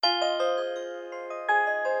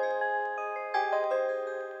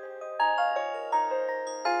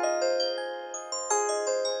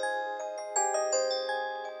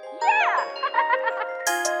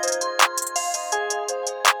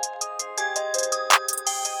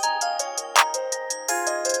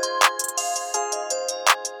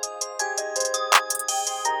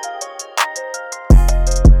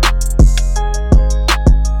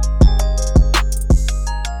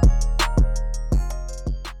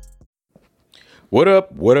What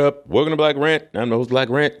up? What up? Welcome to Black Rant. I'm the host, Black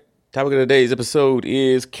Rant. Topic of today's episode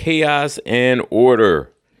is chaos and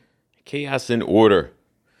order. Chaos and order.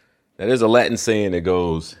 That is a Latin saying that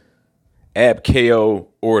goes ab chaos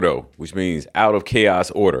ordo, which means out of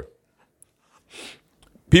chaos, order.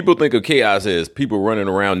 People think of chaos as people running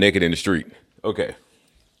around naked in the street. Okay.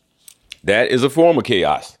 That is a form of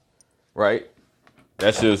chaos, right?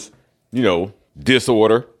 That's just,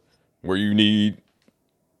 disorder where you need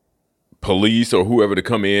police or whoever to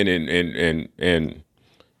come in and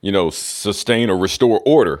sustain or restore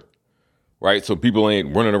order, right? So people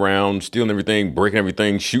ain't running around stealing everything, breaking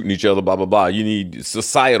everything, shooting each other, blah, blah, blah. You need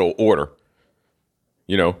societal order,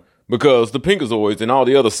 because the Pinkazoids and all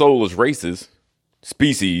the other soulless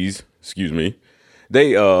species,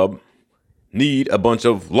 they need a bunch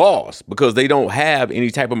of laws because they don't have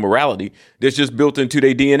any type of morality that's just built into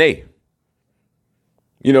their DNA.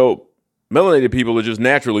 Melanated people are just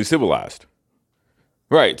naturally civilized.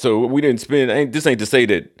 Right. So we didn't this ain't to say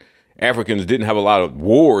that Africans didn't have a lot of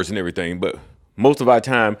wars and everything, but most of our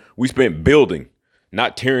time we spent building,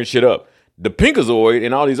 not tearing shit up. The Pinkazoid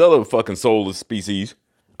and all these other fucking soulless species,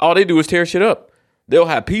 all they do is tear shit up. They'll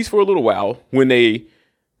have peace for a little while when they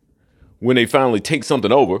finally take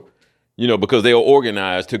something over, because they are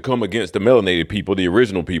organized to come against the melanated people, the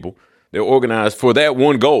original people. They're organized for that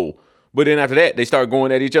one goal. But then after that, they start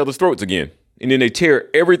going at each other's throats again. And then they tear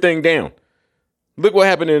everything down. Look what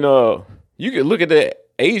happened in, you can look at the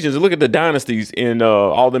Asians, look at the dynasties in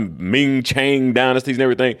all the Ming, Chang dynasties and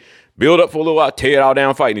everything. Build up for a little while, tear it all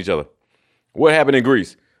down, fighting each other. What happened in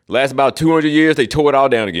Greece? Last about 200 years, they tore it all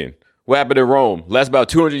down again. What happened in Rome? Last about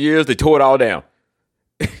 200 years, they tore it all down.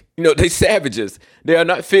 They savages. They are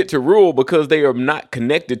not fit to rule because they are not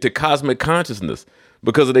connected to cosmic consciousness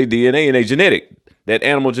because of their DNA and their genetic. That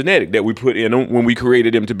animal genetic that we put in them when we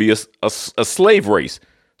created them to be a slave race.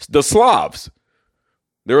 The Slavs.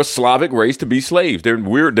 They're a Slavic race to be slaves. They're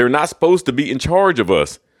not supposed to be in charge of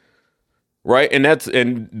us. Right?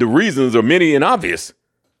 And the reasons are many and obvious.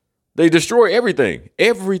 They destroy everything.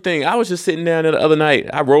 Everything. I was just sitting down there the other night.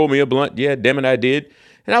 I rolled me a blunt. Yeah, damn it, I did.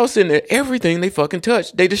 And I was sitting there. Everything they fucking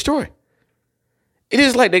touch, they destroy. It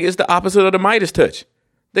is like it's the opposite of the Midas touch.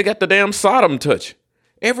 They got the damn Sodom touch.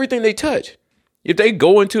 Everything they touch. If they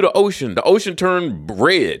go into the ocean turns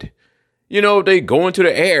red. They go into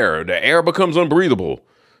the air becomes unbreathable.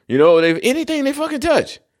 Anything they fucking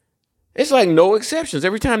touch. It's like no exceptions.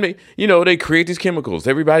 Every time they create these chemicals,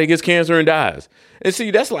 everybody gets cancer and dies. And see,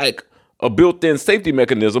 that's like a built-in safety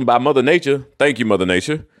mechanism by Mother Nature. Thank you, Mother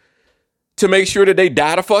Nature. To make sure that they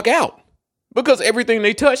die the fuck out. Because everything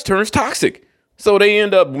they touch turns toxic. So they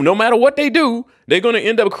end up, no matter what they do, they're going to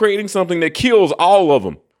end up creating something that kills all of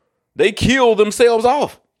them. They kill themselves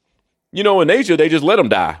off. In nature, they just let them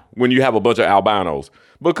die when you have a bunch of albinos.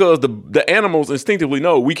 Because the animals instinctively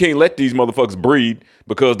know we can't let these motherfuckers breed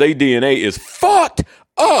because their DNA is fucked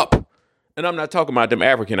up. And I'm not talking about them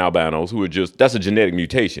African albinos who are that's a genetic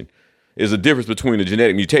mutation. There's a difference between a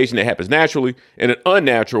genetic mutation that happens naturally and an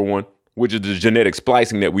unnatural one, which is the genetic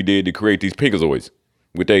splicing that we did to create these Pinkazoids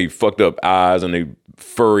with they fucked up eyes and they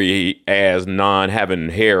furry ass, non-having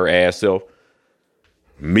hair ass self.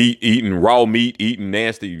 Raw meat eating,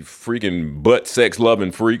 nasty freaking butt sex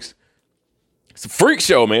loving freaks. It's a freak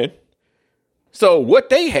show, man. So what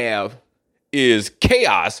they have is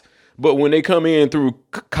chaos, but when they come in through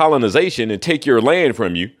colonization and take your land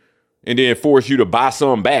from you and then force you to buy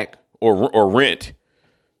some back or rent,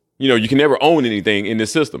 you can never own anything in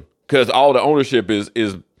this system because all the ownership is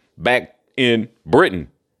back in Britain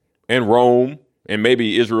and Rome and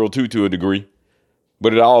maybe Israel too to a degree.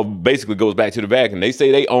 But it all basically goes back to the Vatican. They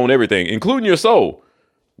say they own everything, including your soul.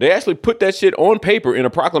 They actually put that shit on paper in a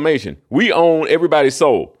proclamation. We own everybody's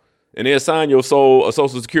soul. And they assign your soul a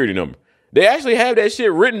social security number. They actually have that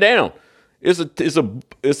shit written down. It's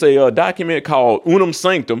a document called Unum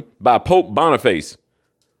Sanctum by Pope Boniface.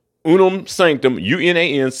 Unum Sanctum,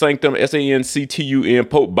 UNAN Sanctum, SANCTUM,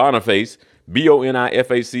 Pope Boniface,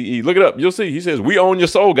 BONIFACE. Look it up. You'll see. He says, we own your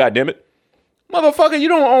soul, goddammit. Motherfucker, you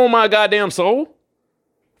don't own my goddamn soul.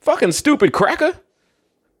 Fucking stupid cracker.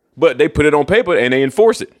 But they put it on paper and they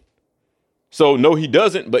enforce it. So no, he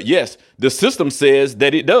doesn't. But yes, the system says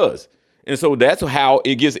that it does. And so that's how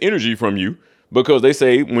it gets energy from you. Because they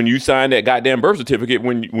say when you sign that goddamn birth certificate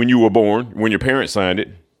when you were born, when your parents signed it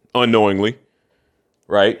unknowingly,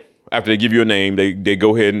 right? After they give you a name, they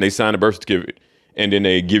go ahead and they sign a birth certificate. And then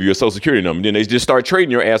they give you a social security number. Then they just start trading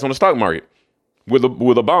your ass on the stock market with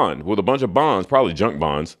a bond, with a bunch of bonds, probably junk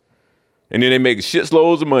bonds. And then they make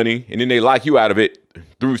shitloads of money, and then they lock you out of it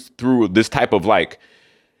through this type of like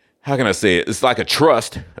how can I say it? It's like a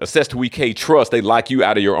trust, a Sestui trust. They lock you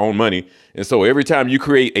out of your own money. And so every time you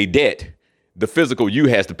create a debt, the physical you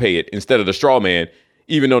has to pay it instead of the straw man,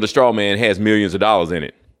 even though the straw man has millions of dollars in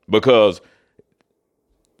it. Because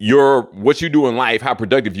what you do in life, how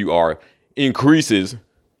productive you are, increases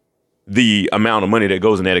the amount of money that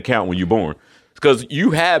goes in that account when you're born. Because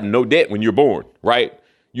you have no debt when you're born, right?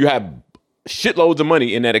 You have shitloads of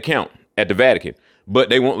money in that account at the Vatican, but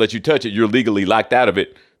they won't let you touch it. You're legally locked out of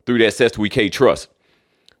it through that Sestui trust.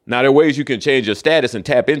 Now, there are ways you can change your status and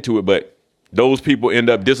tap into it, but those people end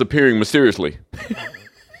up disappearing mysteriously.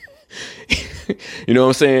 You know what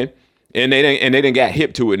I'm saying? And they didn't got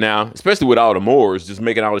hip to it now, especially with all the Moors just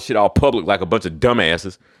making all the shit all public like a bunch of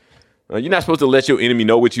dumbasses. You're not supposed to let your enemy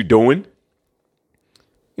know what you're doing.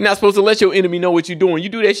 You're not supposed to let your enemy know what you're doing. You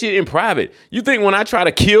do that shit in private. You think when I try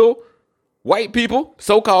to kill white people,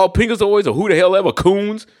 so-called pinkazoids or who the hell ever,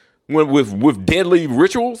 coons, with deadly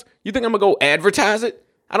rituals, you think I'm going to go advertise it?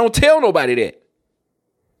 I don't tell nobody that.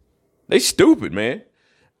 They stupid, man.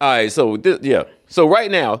 All right, so yeah. So right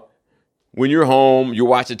now, when you're home, you're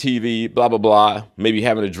watching TV, blah, blah, blah, maybe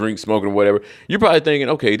having a drink, smoking or whatever, you're probably thinking,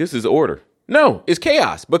 okay, this is order. No, it's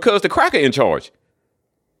chaos because the cracker in charge.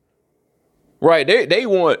 Right? They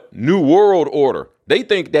want new world order. They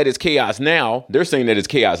think that it's chaos now. They're saying that it's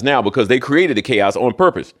chaos now because they created the chaos on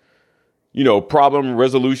purpose. You know, problem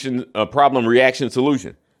resolution, problem reaction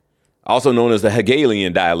solution, also known as the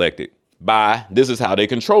Hegelian dialectic. This is how they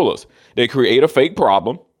control us. They create a fake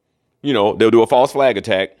problem. You know, they'll do a false flag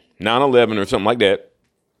attack, 9/11 or something like that.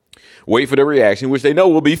 Wait for the reaction, which they know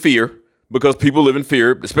will be fear because people live in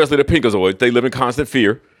fear, especially the pinkazoids. They live in constant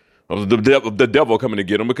fear of the devil coming to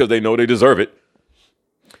get them because they know they deserve it.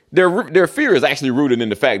 Their fear is actually rooted in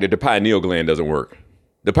the fact that the pineal gland doesn't work.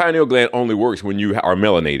 The pineal gland only works when you are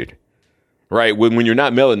melanated, right? When you're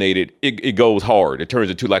not melanated, it goes hard. It turns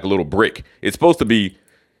into like a little brick. It's supposed to be,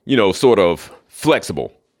 you know, sort of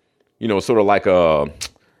flexible, you know, sort of like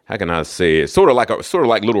how can I say it? Sort of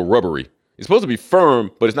like little rubbery. It's supposed to be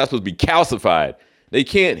firm, but it's not supposed to be calcified. They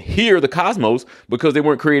can't hear the cosmos because they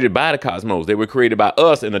weren't created by the cosmos. They were created by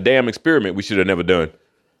us in a damn experiment we should have never done.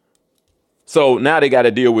 So now they got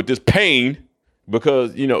to deal with this pain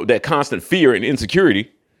because, you know, that constant fear and insecurity,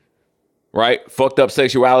 right? Fucked up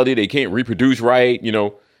sexuality. They can't reproduce right, you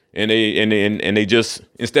know, and they just,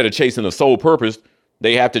 instead of chasing a soul purpose,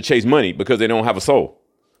 they have to chase money because they don't have a soul.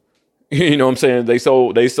 You know what I'm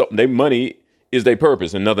saying? Their money is their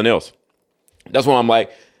purpose and nothing else. That's why I'm like,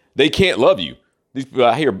 they can't love you. These people,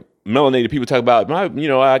 I hear melanated people talk about,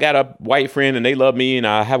 I got a white friend and they love me and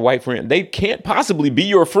I have a white friend. They can't possibly be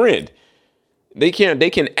your friend. They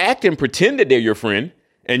can act and pretend that they're your friend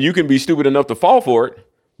and you can be stupid enough to fall for it,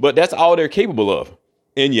 but that's all they're capable of.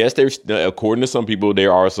 And yes, according to some people,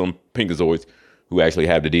 there are some pinkazoids who actually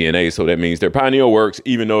have the DNA. So that means their pineal works,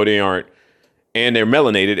 even though they aren't, and they're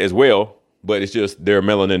melanated as well, but it's just their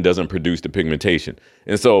melanin doesn't produce the pigmentation.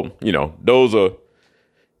 And so, you know, those are,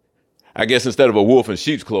 I guess instead of a wolf in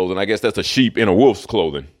sheep's clothing, I guess that's a sheep in a wolf's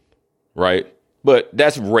clothing, right? But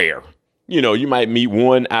that's rare. You know, you might meet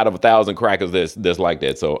 1 out of 1,000 crackers that's like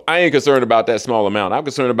that. So I ain't concerned about that small amount. I'm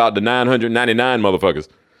concerned about the 999 motherfuckers.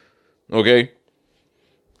 Okay?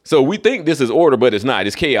 So we think this is order, but it's not.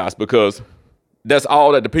 It's chaos because that's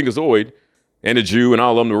all that the pinkazoid and the Jew and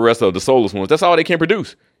all of them, the rest of the soulless ones, that's all they can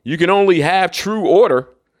produce. You can only have true order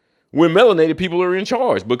when melanated people are in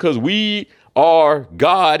charge because we are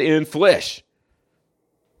God in flesh.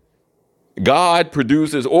 God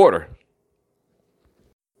produces order.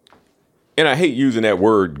 And I hate using that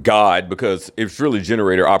word God because it's really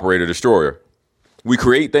generator, operator, destroyer. We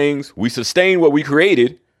create things, we sustain what we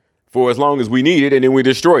created for as long as we need it, and then we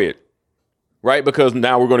destroy it, right? Because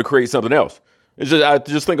now we're going to create something else. I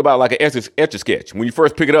just think about like an Etch-a-Sketch. When you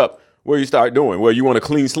first pick it up, what do you start doing? Well, you want a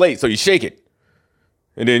clean slate, so you shake it.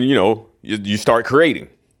 And then, you know, you start creating.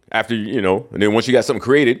 After, you know, and then once you got something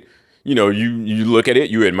created, you know, you look at it,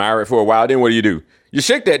 you admire it for a while, then what do? You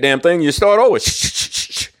shake that damn thing, you start over.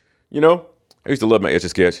 You know? I used to love my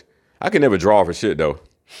Etch-a-Sketch. I could never draw for shit, though.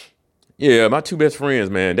 Yeah, my 2 best friends,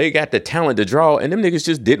 man, they got the talent to draw, and them niggas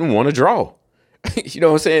just didn't want to draw. You know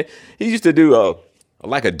what I'm saying? He used to do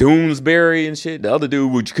like a Doonesbury and shit. The other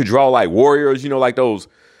dude could draw like warriors, you know, like those,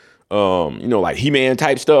 like He-Man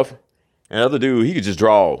type stuff. And the other dude, he could just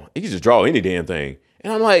draw any damn thing.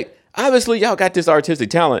 And I'm like, obviously y'all got this artistic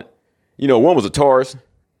talent. You know, one was a Taurus.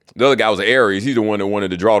 The other guy was an Aries. He's the one that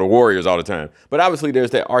wanted to draw the warriors all the time. But obviously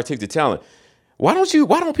there's that artistic talent. Why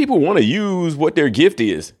don't people want to use what their gift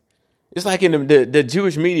is? It's like in the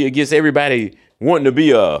Jewish media gets everybody wanting to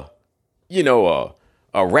be a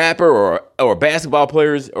rapper or basketball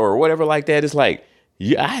players or whatever like that. It's like,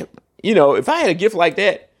 Yeah, if I had a gift like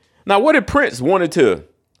that, now what if Prince wanted to?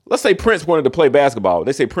 Let's say Prince wanted to play basketball.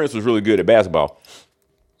 They say Prince was really good at basketball,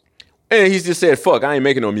 and he just said, "Fuck, I ain't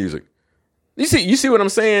making no music." You see what I'm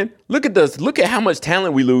saying? Look at this. Look at how much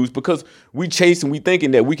talent we lose because we chase and we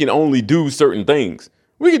thinking that we can only do certain things.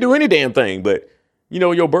 We can do any damn thing, but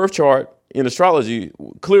your birth chart in astrology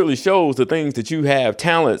clearly shows the things that you have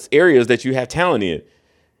talents, areas that you have talent in.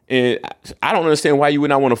 And I don't understand why you would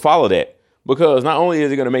not want to follow that, because not only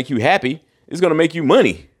is it going to make you happy, it's going to make you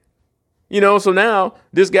money. So now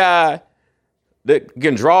this guy that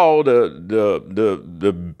can draw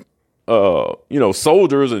the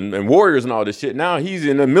soldiers and warriors and all this shit, now he's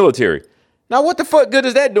in the military. Now what the fuck good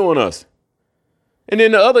is that doing us? And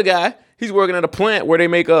then the other guy, he's working at a plant where they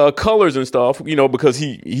make colors and stuff, because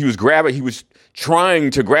he was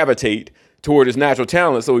trying to gravitate toward his natural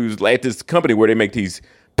talent. So he was at this company where they make these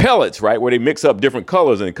pellets, right? Where they mix up different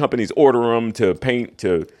colors and companies order them to paint,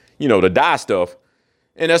 to dye stuff.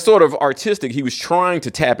 And that's sort of artistic. He was trying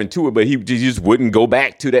to tap into it, but he just wouldn't go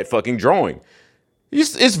back to that fucking drawing.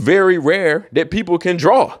 It's very rare that people can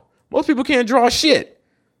draw. Most people can't draw shit.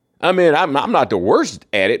 I mean, I'm not the worst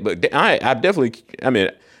at it, but I definitely,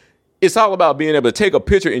 it's all about being able to take a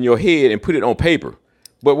picture in your head and put it on paper.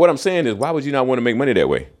 But what I'm saying is, why would you not want to make money that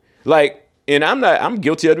way? And I'm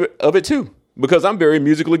guilty of it too, because I'm very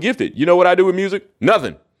musically gifted. You know what I do with music?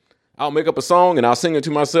 Nothing. I'll make up a song and I'll sing it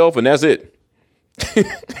to myself and that's it.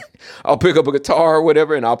 I'll pick up a guitar or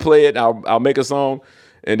whatever and I'll play it. I'll make a song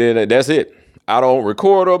and then that's it. I don't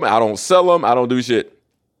record them. I don't sell them. I don't do shit.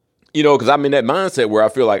 Because I'm in that mindset where I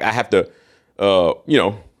feel like I have to, not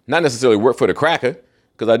necessarily work for the cracker,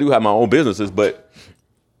 because I do have my own businesses, but,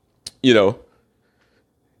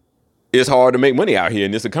 it's hard to make money out here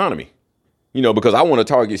in this economy, because I want to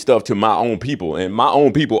target stuff to my own people, and my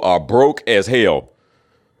own people are broke as hell.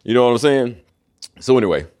 You know what I'm saying? So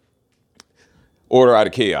anyway, order out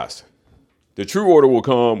of chaos. The true order will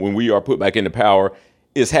come when we are put back into power.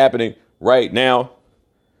 It's happening right now.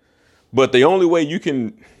 But the only way you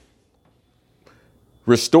can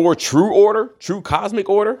restore true order, true cosmic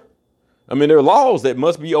order, there are laws that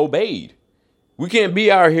must be obeyed. We can't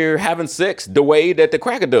be out here having sex the way that the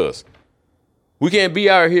cracker does. We can't be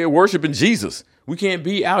out here worshiping Jesus. We can't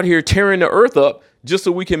be out here tearing the earth up just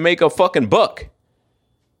so we can make a fucking buck.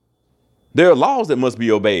 There are laws that must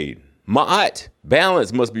be obeyed. Ma'at,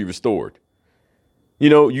 balance must be restored.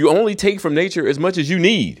 You only take from nature as much as you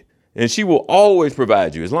need, and she will always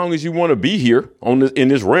provide you as long as you want to be here in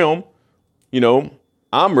this realm.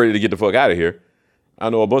 I'm ready to get the fuck out of here. I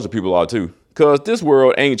know a bunch of people are too, because this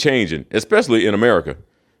world ain't changing, especially in America.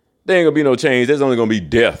 There ain't gonna be no change. There's only gonna be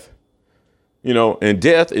death. And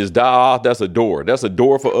death is that's a door. That's a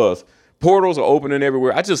door for us. Portals are opening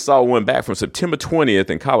everywhere. I just saw one back from September 20th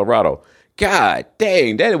in Colorado. God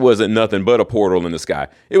dang, that wasn't nothing but a portal in the sky.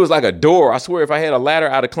 It was like a door. I swear if I had a ladder,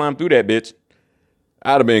 I'd have climbed through that bitch.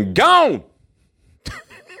 I'd have been gone.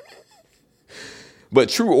 But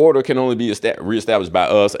true order can only be reestablished by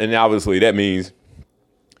us. And obviously that means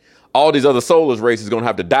all these other soulless races are going to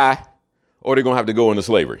have to die, or they're going to have to go into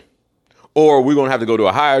slavery, or we're going to have to go to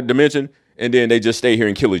a higher dimension and then they just stay here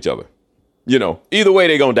and kill each other. Either way,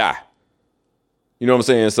 they're going to die. You know what I'm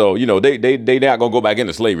saying? So, they not going to go back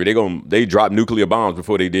into slavery. They dropped nuclear bombs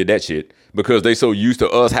before they did that shit because they so used to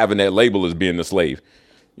us having that label as being the slave.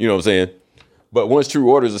 You know what I'm saying? But once true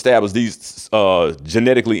order is established, these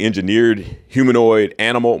genetically engineered humanoid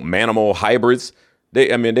manimal hybrids, they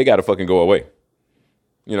got to fucking go away.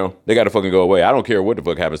 They got to fucking go away. I don't care what the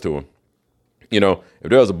fuck happens to them. If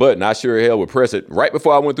there was a button, I sure hell would press it right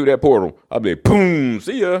before I went through that portal. I'd be like, boom,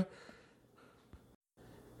 see ya.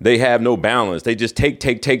 They have no balance. They just take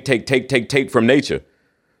from nature.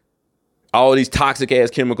 All these toxic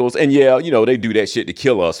ass chemicals. And yeah, they do that shit to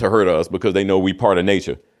kill us, to hurt us, because they know we part of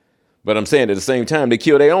nature. But I'm saying at the same time, they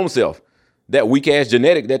kill their own self. That weak ass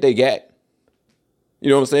genetic that they got. You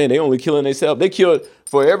know what I'm saying? They only killing themselves. They kill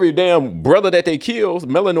for every damn brother that they kill,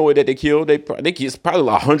 melanoid that they kill. They it's probably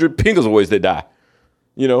like 100 pingazoids that die.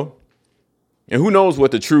 And who knows what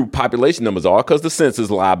the true population numbers are, because the census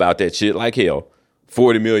lie about that shit like hell.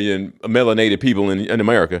 40 million melanated people in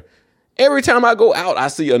America. Every time I go out, I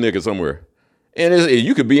see a nigga somewhere. And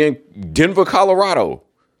you could be in Denver, Colorado.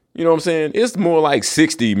 You know what I'm saying? It's more like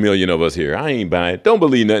 60 million of us here. I ain't buying it. Don't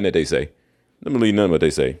believe nothing that they say. Don't believe nothing what they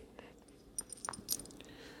say.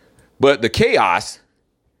 But the chaos,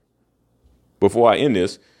 before I end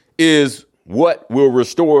this, is what will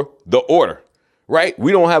restore the order, right?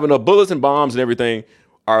 We don't have enough bullets and bombs and everything.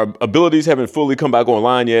 Our abilities haven't fully come back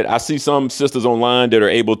online yet. I see some sisters online that are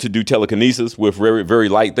able to do telekinesis with very, very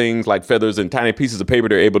light things like feathers and tiny pieces of paper.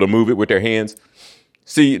 They're able to move it with their hands.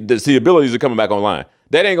 See, the abilities are coming back online.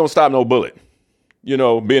 That ain't gonna stop no bullet.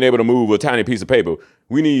 Being able to move a tiny piece of paper.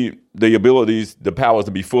 We need the abilities, the powers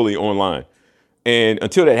to be fully online. And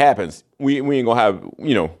until that happens, we ain't gonna have,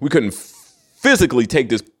 we couldn't physically take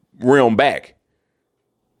this realm back.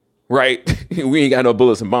 Right? We ain't got no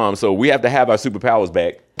bullets and bombs. So we have to have our superpowers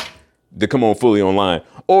back to come on fully online,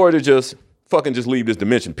 or to just leave this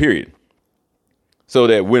dimension, period. So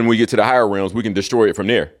that when we get to the higher realms, we can destroy it from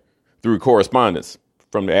there through correspondence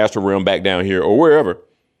from the astral realm back down here or wherever,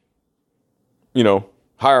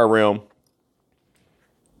 higher realm.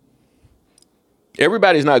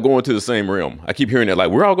 Everybody's not going to the same realm. I keep hearing that,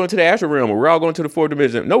 like, we're all going to the astral realm or we're all going to the fourth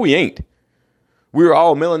dimension. No, we ain't. We're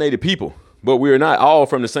all melanated people, but we are not all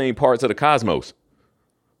from the same parts of the cosmos,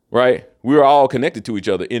 right? We're all connected to each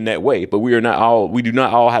other in that way, but we do not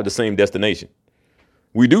all have the same destination.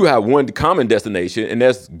 We do have one common destination, and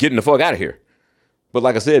that's getting the fuck out of here. But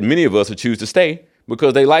like I said, many of us will choose to stay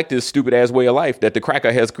because they like this stupid ass way of life that the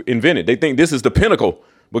cracker has invented. They think this is the pinnacle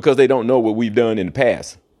because they don't know what we've done in the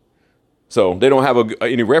past. So they don't have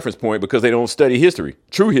any reference point because they don't study history,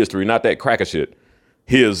 true history, not that cracker shit.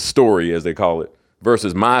 His story, as they call it,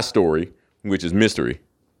 versus my story, which is mystery.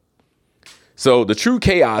 So the true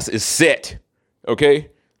chaos is Set,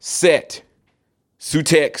 okay? Set.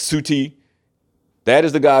 Sutek, Suti. That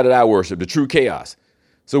is the God that I worship, the true chaos.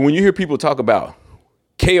 So when you hear people talk about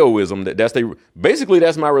chaoism, basically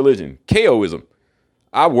that's my religion, chaoism.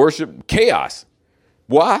 I worship chaos.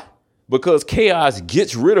 Why? Because chaos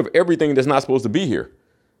gets rid of everything that's not supposed to be here.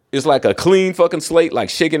 It's like a clean fucking slate,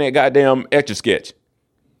 like shaking that goddamn Etch-a-Sketch,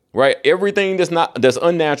 right? Everything that's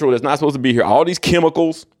unnatural, that's not supposed to be here. All these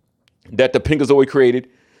chemicals that the Pinkazoid created,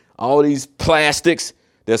 all these plastics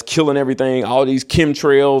that's killing everything, all these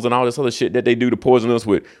chemtrails and all this other shit that they do to poison us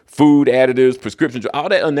with food additives, prescriptions, all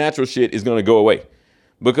that unnatural shit is going to go away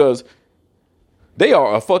because they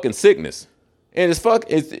are a fucking sickness. And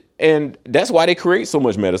and that's why they create so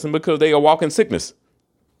much medicine, because they are walking sickness.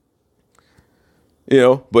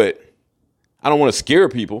 But I don't want to scare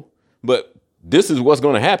people, but this is what's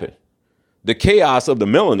going to happen. The chaos of the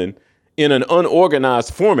melanin in an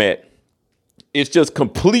unorganized format is just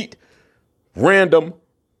complete random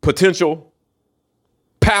potential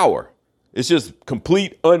power. It's just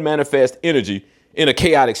complete unmanifest energy in a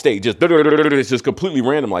chaotic state. It's just completely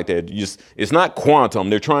random like that. It's not quantum.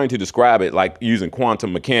 They're trying to describe it like using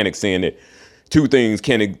quantum mechanics, saying that two things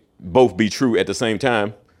can both be true at the same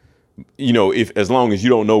time. As long as you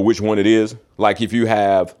don't know which one it is. Like if you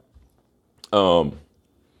have some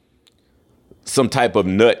type of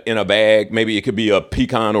nut in a bag, maybe it could be a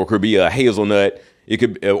pecan or it could be a hazelnut. It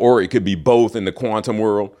could be both in the quantum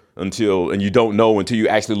world and you don't know until you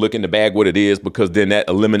actually look in the bag what it is, because then that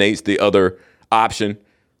eliminates the other option.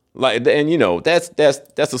 That's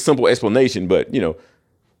a simple explanation, but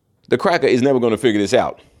the cracker is never going to figure this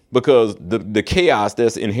out, because the chaos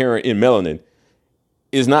that's inherent in melanin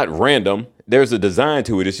is not random. There's a design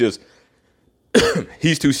to it. It's just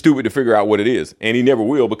he's too stupid to figure out what it is, and he never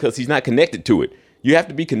will, because he's not connected to it. You have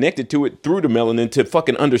to be connected to it through the melanin to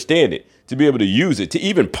fucking understand it, to be able to use it, to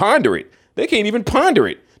even ponder it. They can't even ponder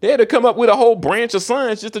it. They had to come up with a whole branch of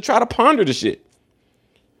science just to try to ponder the shit.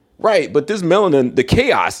 Right, but this melanin, the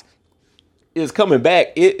chaos, is coming back.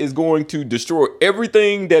 It is going to destroy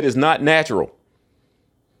everything that is not natural.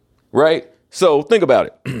 Right? So think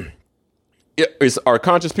about it. Is our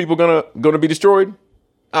conscious people gonna be destroyed?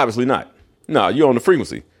 Obviously not. No, you're on the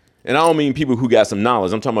frequency. And I don't mean people who got some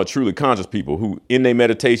knowledge. I'm talking about truly conscious people who in their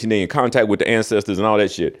meditation, they in contact with the ancestors and all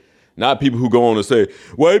that shit. Not people who go on and say,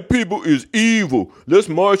 white people is evil. Let's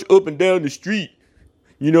march up and down the street,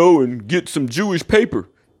 and get some Jewish paper.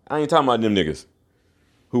 I ain't talking about them niggas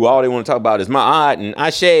who all they want to talk about is Ma'at and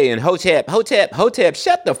Ashe and Hotep.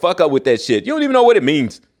 Shut the fuck up with that shit. You don't even know what it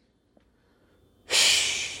means.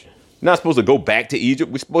 Not supposed to go back to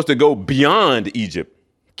Egypt. We're supposed to go beyond Egypt.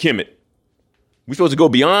 Kemet. We're supposed to go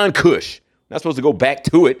beyond Kush. Not supposed to go back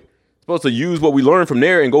to it. We're supposed to use what we learned from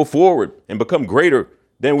there and go forward and become greater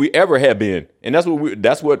than we ever have been. And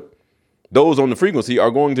that's what those on the frequency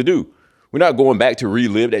are going to do. We're not going back to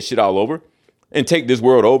relive that shit all over and take this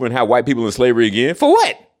world over and have white people in slavery again. For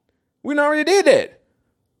what? We already did that.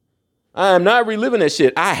 I am not reliving that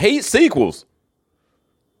shit. I hate sequels.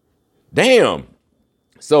 Damn.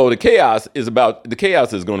 So the chaos is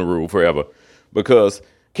going to rule forever, because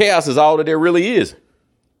chaos is all that there really is.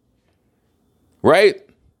 Right?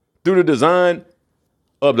 Through the design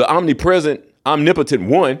of the omnipresent, omnipotent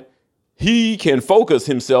one, he can focus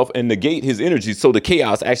himself and negate his energy, so the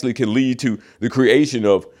chaos actually can lead to the creation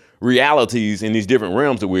of realities in these different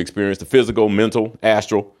realms that we experience: the physical, mental,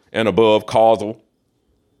 astral, and above, causal.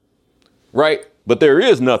 Right? But there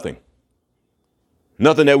is nothing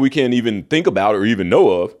that we can't even think about or even know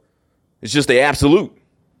of. It's just the absolute,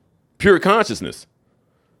 pure consciousness.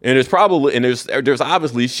 And there's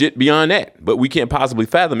obviously shit beyond that, but we can't possibly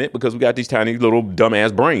fathom it because we got these tiny little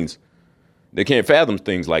dumbass brains. They can't fathom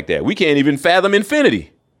things like that. We can't even fathom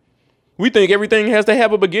infinity. We think everything has to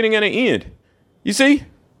have a beginning and an end. You see,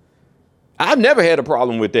 I've never had a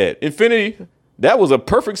problem with that. Infinity, that was a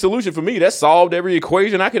perfect solution for me. That solved every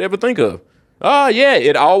equation I could ever think of. Oh, yeah,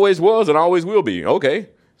 it always was and always will be. Okay,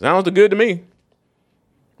 sounds good to me.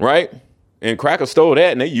 Right? And Cracker stole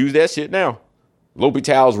that and they use that shit now.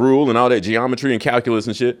 L'Hopital's rule and all that geometry and calculus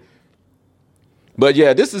and shit. But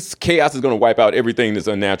yeah, chaos is going to wipe out everything that's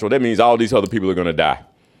unnatural. That means all these other people are going to die.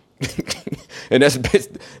 And that's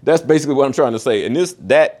basically what I'm trying to say. And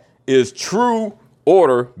that is true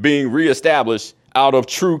order being reestablished out of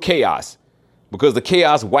true chaos, because the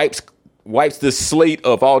chaos wipes this slate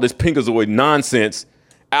of all this Pinkazoid nonsense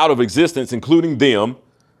out of existence, including them.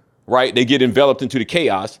 Right? They get enveloped into the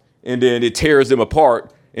chaos and then it tears them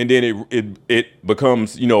apart. And then it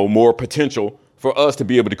becomes, more potential for us to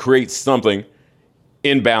be able to create something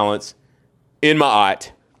in balance, in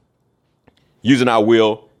ma'at, using our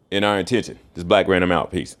will and our intention. This Black Random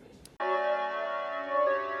out. Peace.